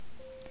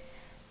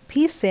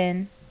Peace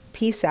In,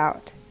 Peace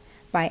Out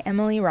by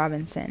Emily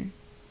Robinson.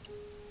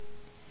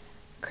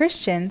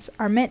 Christians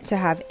are meant to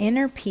have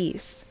inner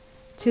peace,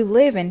 to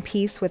live in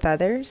peace with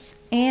others,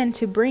 and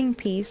to bring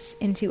peace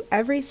into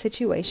every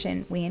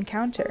situation we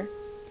encounter.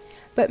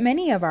 But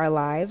many of our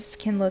lives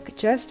can look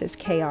just as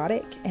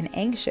chaotic and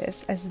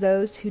anxious as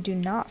those who do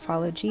not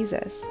follow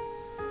Jesus.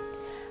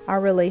 Our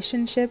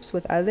relationships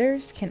with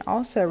others can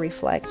also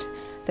reflect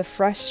the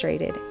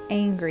frustrated,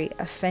 angry,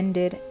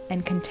 offended,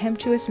 and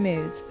contemptuous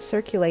moods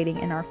circulating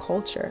in our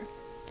culture.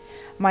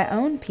 My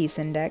own peace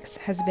index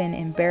has been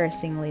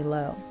embarrassingly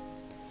low.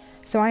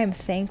 So I am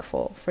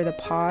thankful for the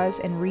pause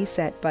and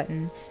reset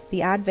button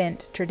the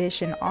Advent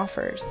tradition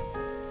offers,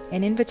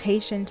 an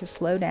invitation to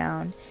slow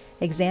down,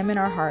 examine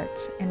our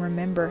hearts, and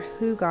remember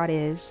who God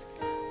is,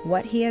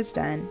 what He has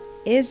done,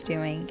 is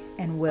doing,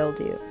 and will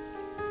do.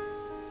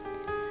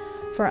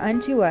 For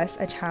unto us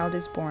a child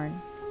is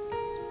born,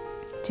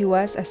 to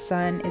us a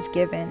son is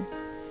given,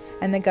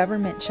 and the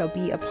government shall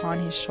be upon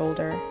his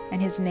shoulder,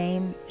 and his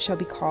name shall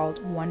be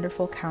called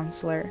Wonderful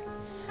Counselor,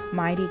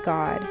 Mighty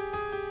God,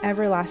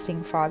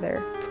 Everlasting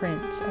Father,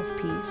 Prince of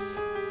Peace.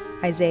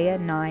 Isaiah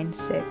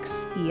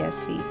 9:6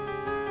 ESV.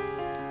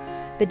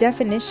 The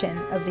definition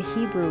of the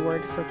Hebrew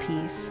word for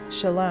peace,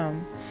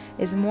 shalom,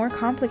 is more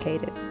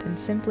complicated than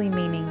simply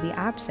meaning the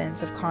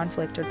absence of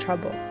conflict or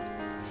trouble.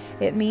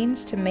 It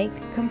means to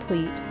make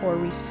complete or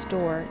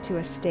restore to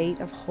a state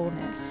of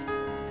wholeness.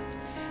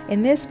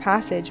 In this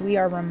passage, we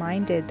are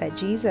reminded that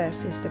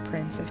Jesus is the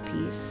Prince of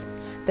Peace,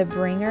 the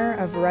bringer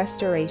of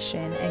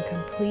restoration and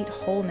complete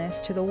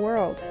wholeness to the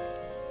world.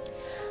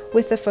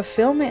 With the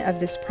fulfillment of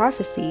this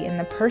prophecy in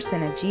the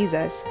person of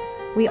Jesus,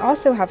 we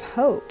also have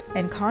hope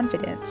and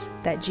confidence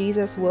that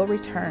Jesus will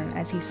return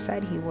as He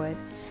said He would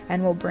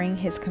and will bring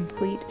His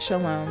complete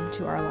shalom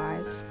to our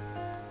lives.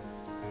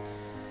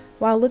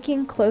 While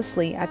looking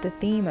closely at the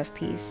theme of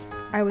peace,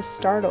 I was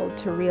startled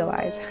to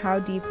realize how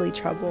deeply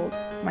troubled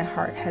my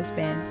heart has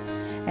been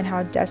and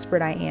how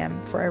desperate I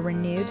am for a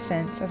renewed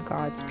sense of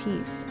God's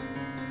peace.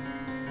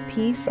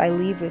 Peace I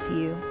leave with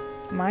you,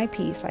 my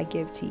peace I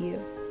give to you.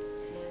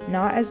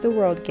 Not as the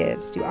world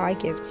gives do I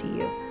give to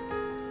you.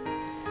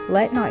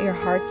 Let not your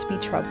hearts be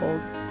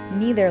troubled,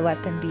 neither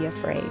let them be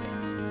afraid.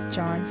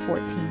 John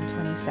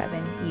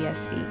 14:27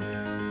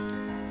 ESV.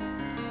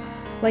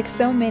 Like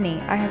so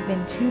many, I have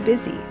been too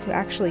busy to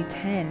actually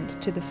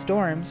tend to the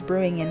storms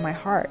brewing in my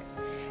heart.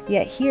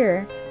 Yet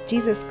here,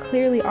 Jesus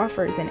clearly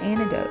offers an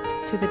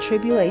antidote to the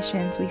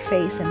tribulations we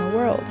face in the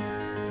world.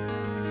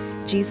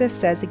 Jesus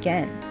says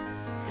again,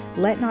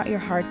 "Let not your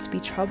hearts be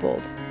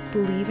troubled.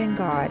 Believe in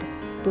God.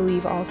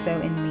 Believe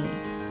also in me."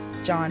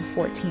 John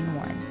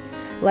 14:1.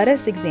 Let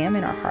us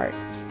examine our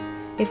hearts.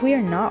 If we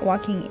are not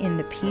walking in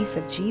the peace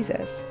of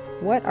Jesus,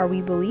 what are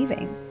we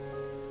believing?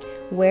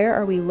 Where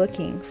are we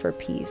looking for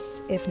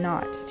peace, if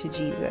not to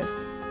Jesus?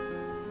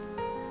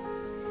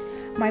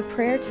 My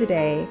prayer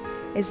today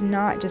is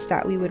not just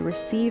that we would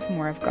receive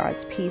more of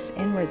God's peace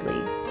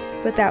inwardly,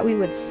 but that we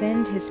would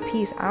send His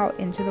peace out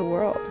into the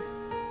world.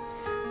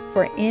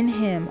 For in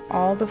Him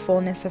all the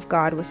fullness of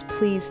God was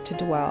pleased to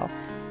dwell,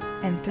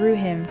 and through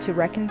Him to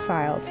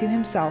reconcile to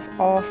Himself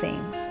all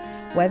things,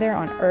 whether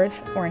on earth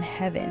or in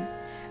heaven,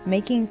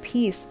 making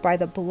peace by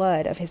the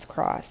blood of His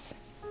cross.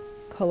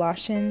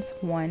 Colossians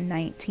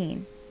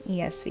 1:19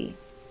 ESV.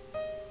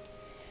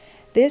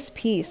 This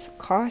peace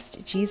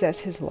cost Jesus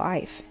His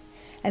life,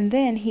 and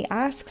then He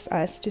asks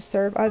us to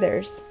serve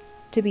others,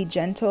 to be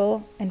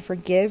gentle and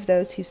forgive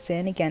those who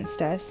sin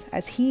against us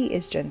as He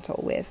is gentle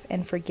with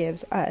and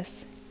forgives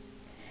us.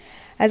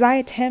 As I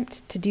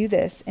attempt to do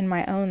this in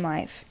my own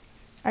life,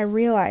 I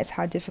realize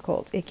how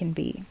difficult it can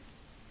be.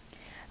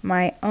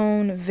 My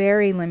own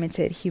very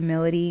limited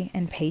humility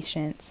and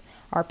patience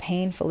are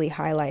painfully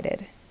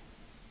highlighted.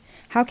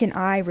 How can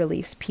I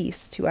release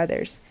peace to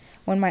others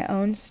when my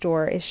own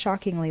store is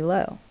shockingly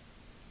low?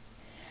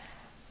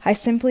 I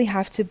simply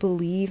have to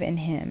believe in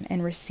Him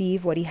and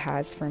receive what He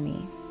has for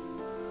me.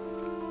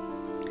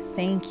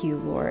 Thank you,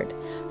 Lord,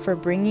 for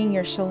bringing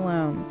your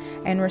shalom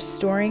and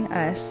restoring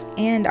us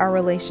and our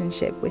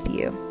relationship with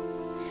you.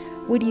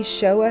 Would you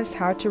show us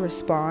how to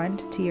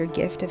respond to your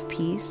gift of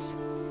peace?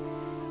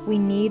 We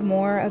need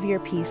more of your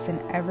peace than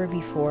ever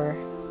before.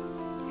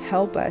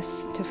 Help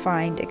us to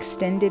find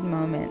extended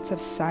moments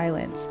of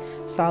silence,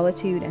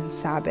 solitude, and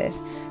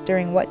Sabbath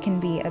during what can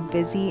be a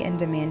busy and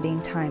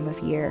demanding time of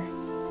year.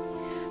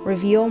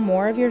 Reveal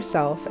more of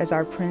yourself as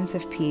our Prince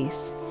of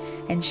Peace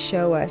and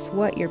show us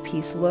what your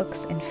peace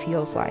looks and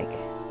feels like.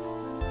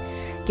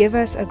 Give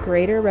us a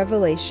greater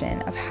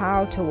revelation of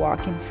how to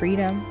walk in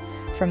freedom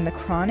from the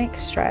chronic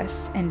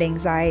stress and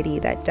anxiety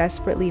that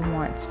desperately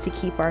wants to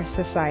keep our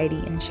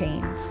society in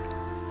chains.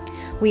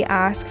 We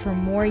ask for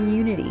more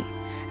unity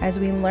as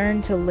we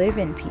learn to live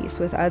in peace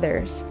with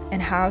others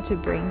and how to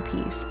bring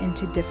peace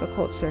into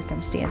difficult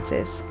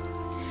circumstances.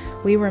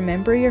 We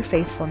remember your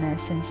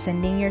faithfulness in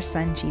sending your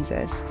Son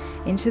Jesus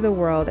into the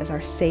world as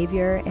our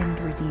Savior and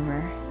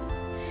Redeemer,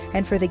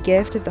 and for the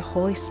gift of the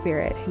Holy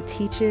Spirit who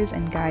teaches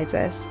and guides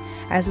us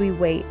as we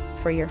wait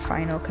for your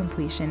final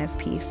completion of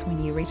peace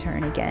when you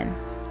return again.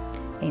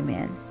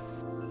 Amen.